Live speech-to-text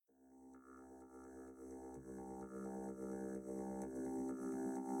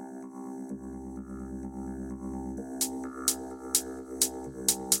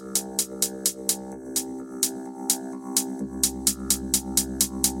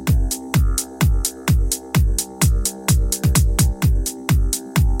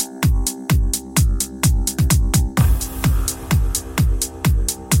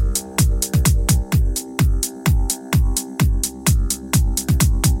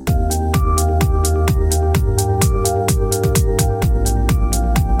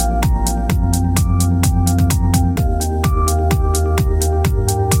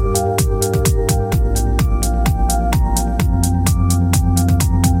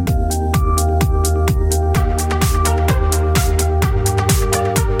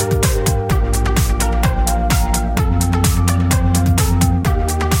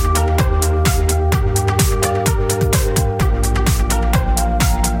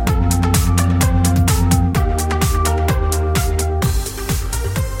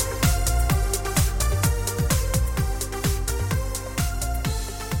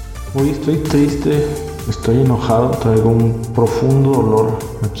Hoy estoy triste, estoy enojado, traigo un profundo dolor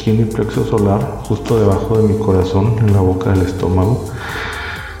aquí en mi plexo solar, justo debajo de mi corazón, en la boca del estómago.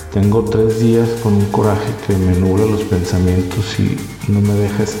 Tengo 3 días con un coraje que me nubla los pensamientos y no me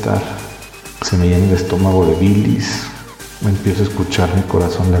deja estar. Se me llena el estómago de bilis, me empiezo a escuchar mi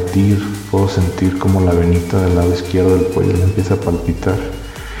corazón latir, puedo sentir como la venita del lado izquierdo del cuello me empieza a palpitar.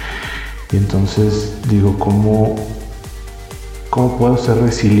 Y entonces digo, ¿cómo puedo ser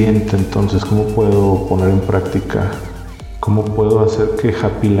resiliente entonces? ¿Cómo puedo poner en práctica? ¿Cómo puedo hacer que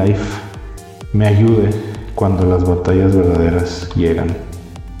Happy Life me ayude cuando las batallas verdaderas llegan?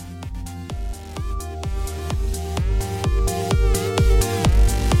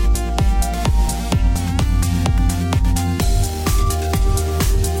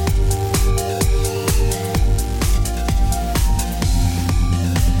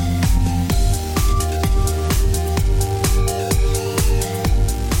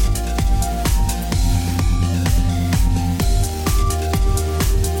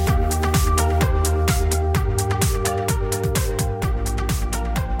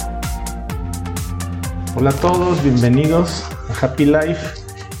 Hola a todos, bienvenidos a Happy Life.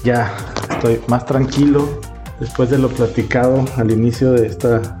 Ya estoy más tranquilo después de lo platicado al inicio de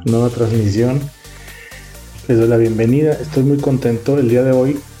esta nueva transmisión. Les doy la bienvenida, estoy muy contento. El día de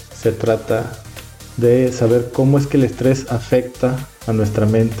hoy se trata de saber cómo es que el estrés afecta a nuestra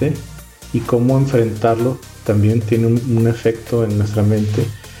mente y cómo enfrentarlo también tiene un efecto en nuestra mente,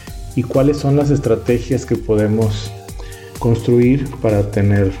 y cuáles son las estrategias que podemos construir para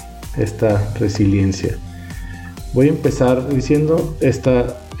tener esta resiliencia. Voy a empezar diciendo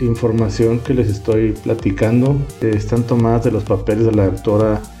esta información que les estoy platicando. Están tomadas de los papeles de la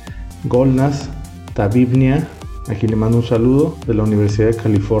doctora Golnaz Tabibnia. Aquí le mando un saludo, de la Universidad de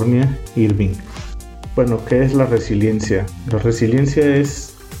California, Irving. Bueno, ¿qué es la resiliencia? La resiliencia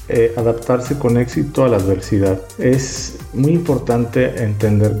es adaptarse con éxito a la adversidad. Es muy importante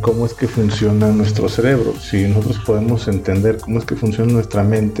entender cómo es que funciona nuestro cerebro. Si nosotros podemos entender cómo es que funciona nuestra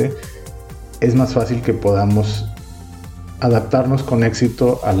mente, es más fácil que podamos adaptarnos con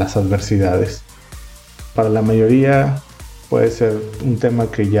éxito a las adversidades. Para la mayoría puede ser un tema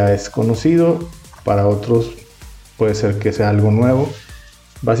que ya es conocido, para otros puede ser que sea algo nuevo.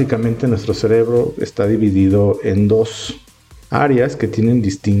 Básicamente nuestro cerebro está dividido en 2 áreas que tienen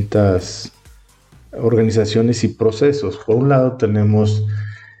distintas organizaciones y procesos. Por un lado tenemos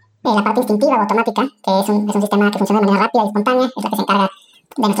la parte instintiva o automática, que es un sistema que funciona de manera rápida y espontánea, es la que se encarga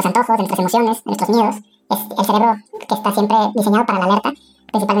de nuestros antojos, de nuestras emociones, de nuestros miedos. Es el cerebro que está siempre diseñado para la alerta.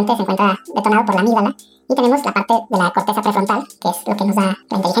 Principalmente se encuentra detonado por la amígdala. Y tenemos la parte de la corteza prefrontal, que es lo que nos da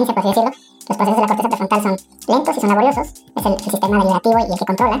la inteligencia, por así decirlo. Los procesos de la corteza prefrontal son lentos y son laboriosos. Es el sistema deliberativo y el que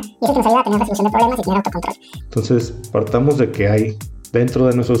controla, y es el que nos ayuda a tener resolución de problemas y tener autocontrol. Entonces, partamos de que hay dentro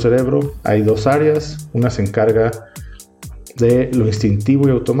de nuestro cerebro hay 2 áreas. Una se encarga de lo instintivo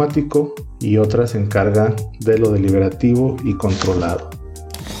y automático, y otra se encarga de lo deliberativo y controlado.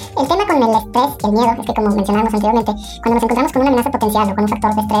 El tema con el estrés y el miedo es que, como mencionábamos anteriormente, cuando nos encontramos con una amenaza potencial o con un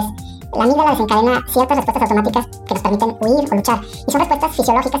factor de estrés, la amígdala desencadena ciertas respuestas automáticas que nos permiten huir o luchar. Y son respuestas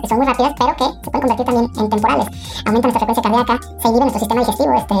fisiológicas que son muy rápidas, pero que se pueden convertir también en temporales. Aumenta nuestra frecuencia cardíaca, se inhibe nuestro sistema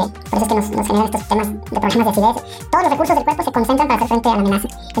digestivo, por eso es que nos generan estos temas de problemas de acidez. Todos los recursos del cuerpo se concentran para hacer frente a la amenaza.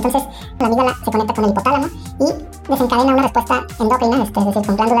 Entonces, la amígdala se conecta con el hipotálamo y desencadena una respuesta endocrina, es decir,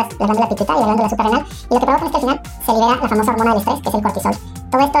 con la glándula pituitaria y la glándula suprarrenal. Y lo que provoca es que al final se libera la famosa hormona del estrés, que es el cortisol.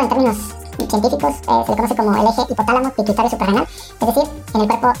 Todo esto, en términos científicos, se le conoce como el eje hipotálamo pituitario suprarrenal. Es decir, en el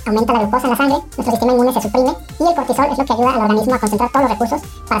cuerpo aumenta la glucosa en la sangre, nuestro sistema inmune se suprime, y el cortisol es lo que ayuda al organismo a concentrar todos los recursos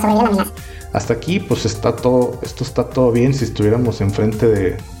para sobrevivir a la amenaza. Hasta aquí pues esto está todo bien si estuviéramos enfrente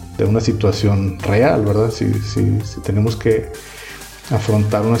de una situación real, ¿verdad? Si tenemos que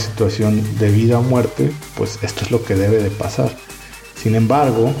afrontar una situación de vida o muerte, pues esto es lo que debe de pasar. Sin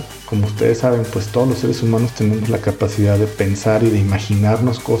embargo, como ustedes saben, pues todos los seres humanos tenemos la capacidad de pensar y de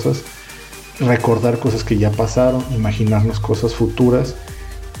imaginarnos cosas, recordar cosas que ya pasaron, imaginarnos cosas futuras,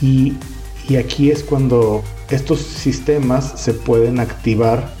 y aquí es cuando estos sistemas se pueden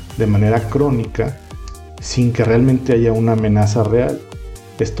activar de manera crónica sin que realmente haya una amenaza real.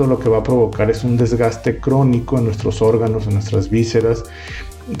 Esto lo que va a provocar es un desgaste crónico en nuestros órganos, en nuestras vísceras.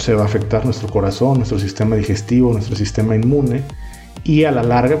 Se va a afectar nuestro corazón, nuestro sistema digestivo, nuestro sistema inmune, y a la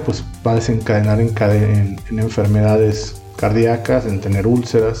larga pues va a desencadenar en enfermedades cardíacas, en tener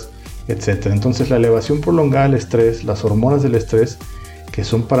úlceras, etc. Entonces la elevación prolongada del estrés, las hormonas del estrés, que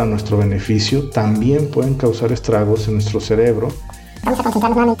son para nuestro beneficio, también pueden causar estragos en nuestro cerebro. Vamos a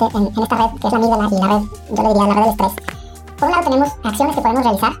concentrarnos nuevamente en esta red, que es la amígdala, y la red, yo le diría la red del estrés. Por un lado tenemos acciones que podemos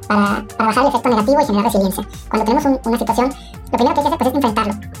realizar para bajar el efecto negativo y generar resiliencia. Cuando tenemos una situación, lo primero que hay que hacer pues, es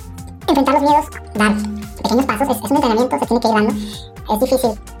enfrentarlo. enfrentar los miedos, dar pequeños pasos, es un entrenamiento, se tiene que ir dando. Es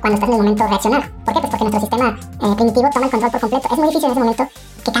difícil cuando estás en el momento reaccionar. ¿Por qué? Pues porque nuestro sistema primitivo toma el control por completo. Es muy difícil en ese momento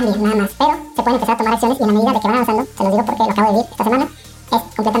que cambie nada más, pero se pueden empezar a tomar acciones y en la medida de que van avanzando, se los digo porque lo acabo de vivir esta semana, es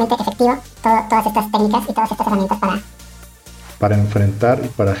completamente efectivo todas estas técnicas y todas estas herramientas para enfrentar y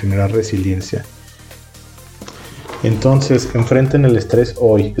para generar resiliencia. Entonces, enfrenten el estrés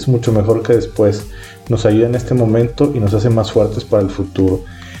hoy, es mucho mejor que después. Nos ayuda en este momento y nos hace más fuertes para el futuro.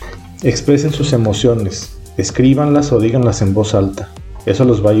 Expresen sus emociones, escríbanlas o díganlas en voz alta. Eso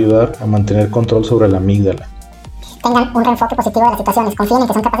los va a ayudar a mantener control sobre la amígdala. Tengan un reenfoque positivo de las situaciones, confíen en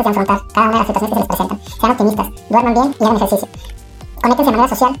que son capaces de afrontar cada una de las situaciones que se les presentan. Sean optimistas, duerman bien y hagan ejercicio. Conéctense de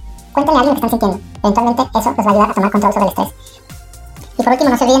manera social, cuéntenle a alguien lo que están sintiendo. Eventualmente eso los va a ayudar a tomar control sobre el estrés. Y por último,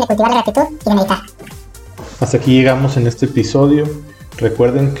 no se olviden de cultivar la gratitud y de meditar. Hasta aquí llegamos en este episodio.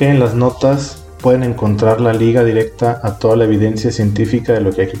 Recuerden que en las notas pueden encontrar la liga directa a toda la evidencia científica de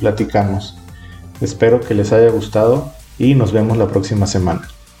lo que aquí platicamos. Espero que les haya gustado y nos vemos la próxima semana.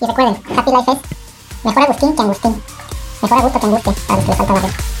 Y recuerden, Happy Life es mejor Agustín que Angustín. Mejor a gusto que angustia, para los que les falta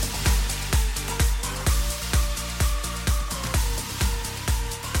barrio.